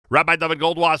Rabbi David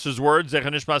Goldwasser's words, Zecher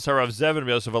Nishmas Harav Zev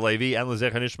Yosef Alevi, and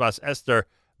Zecher Nishmas Esther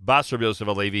Bas Rabbi Yosef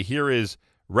Alevi. Here is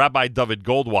Rabbi David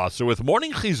Goldwasser with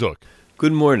Morning Chizuk.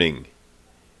 Good morning.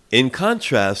 In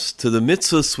contrast to the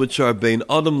mitzvahs which are bein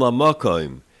Adam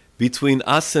lamakom, between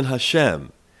us and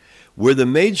Hashem, where the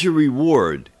major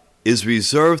reward is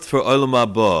reserved for Olam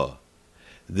Haba,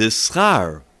 the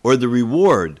schar, or the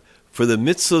reward for the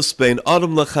mitzvahs bein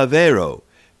Adam lachavero,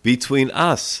 between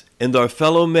us and our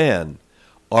fellow man,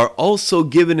 are also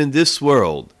given in this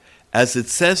world, as it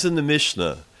says in the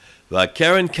Mishnah,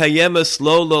 V'akeren kayemes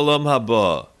lo l'olam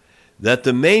haba, that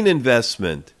the main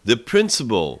investment, the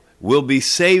principal, will be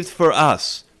saved for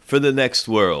us for the next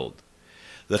world.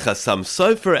 The Chassam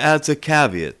Sofer adds a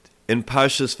caveat in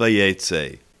Parshas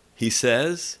Vayetze. He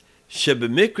says,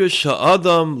 Shebemikra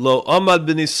sha'adam lo amad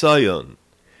b'nisayon,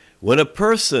 when a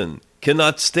person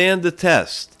cannot stand the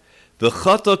test,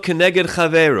 v'chato keneged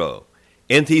chavero,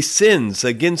 and he sins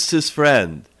against his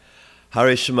friend,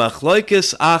 harish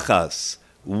machloikes achas,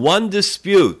 one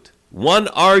dispute, one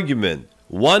argument,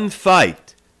 one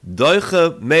fight,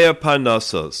 doicha meir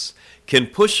parnasos, can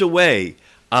push away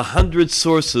 100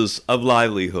 sources of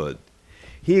livelihood.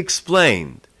 He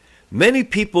explained, many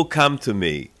people come to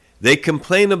me, they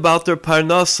complain about their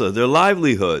parnasa, their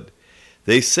livelihood.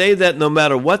 They say that no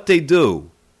matter what they do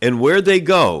and where they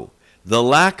go, the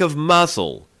lack of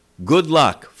mazel, good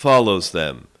luck, follows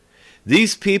them.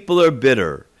 These people are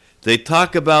bitter. They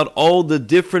talk about all the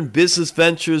different business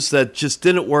ventures that just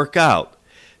didn't work out,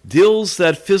 deals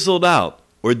that fizzled out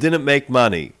or didn't make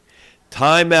money.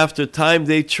 Time after time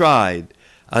they tried,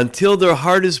 until their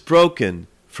heart is broken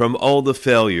from all the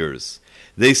failures.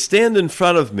 They stand in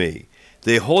front of me,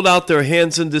 they hold out their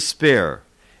hands in despair,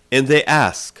 and they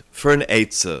ask for an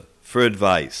eitzah, for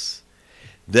advice.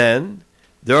 Then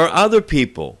there are other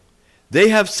people. They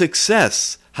have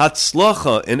success,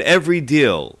 hatzlacha, in every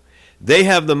deal. They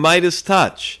have the Midas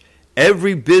touch.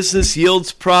 Every business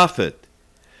yields profit.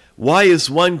 Why is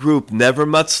one group never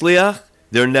matzliach?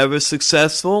 They're never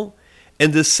successful.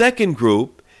 And the second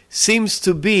group seems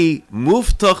to be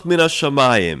muftach min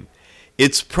hashamayim.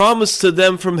 It's promised to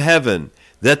them from heaven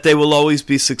that they will always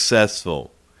be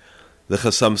successful. The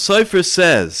Chassam Sofer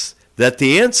says that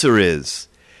the answer is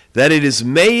that it is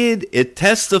made, it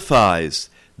testifies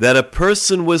that a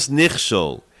person was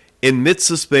nichshol in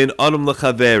mitzvahs bein Adam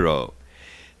lechavero.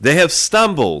 They have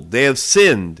stumbled, they have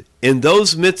sinned in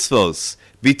those mitzvahs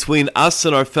between us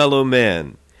and our fellow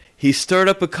man. He stirred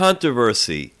up a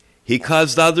controversy. He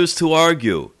caused others to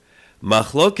argue.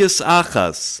 Machlokes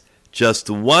achas, just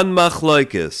one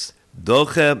machlokes,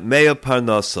 doche mea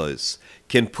parnasos,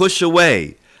 can push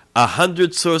away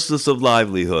 100 sources of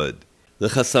livelihood. The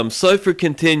Chassam Sofer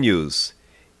continues,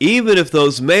 even if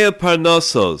those mea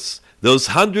parnasos, those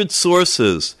 100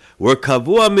 sources, were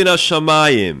kavua min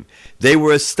hashamayim, they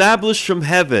were established from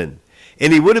heaven,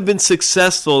 and he would have been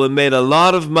successful and made a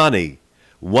lot of money.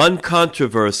 One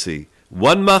controversy,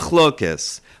 one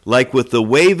machlokes, like with the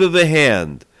wave of a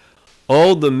hand,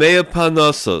 all the mea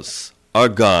parnasos are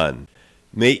gone.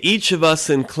 May each of us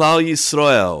in Klal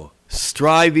Yisrael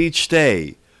strive each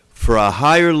day for a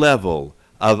higher level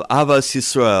of Avas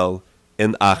Yisrael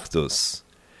and Achdus.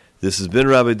 This has been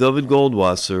Rabbi David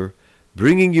Goldwasser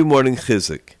bringing you Morning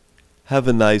Chizuk. Have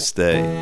a nice day.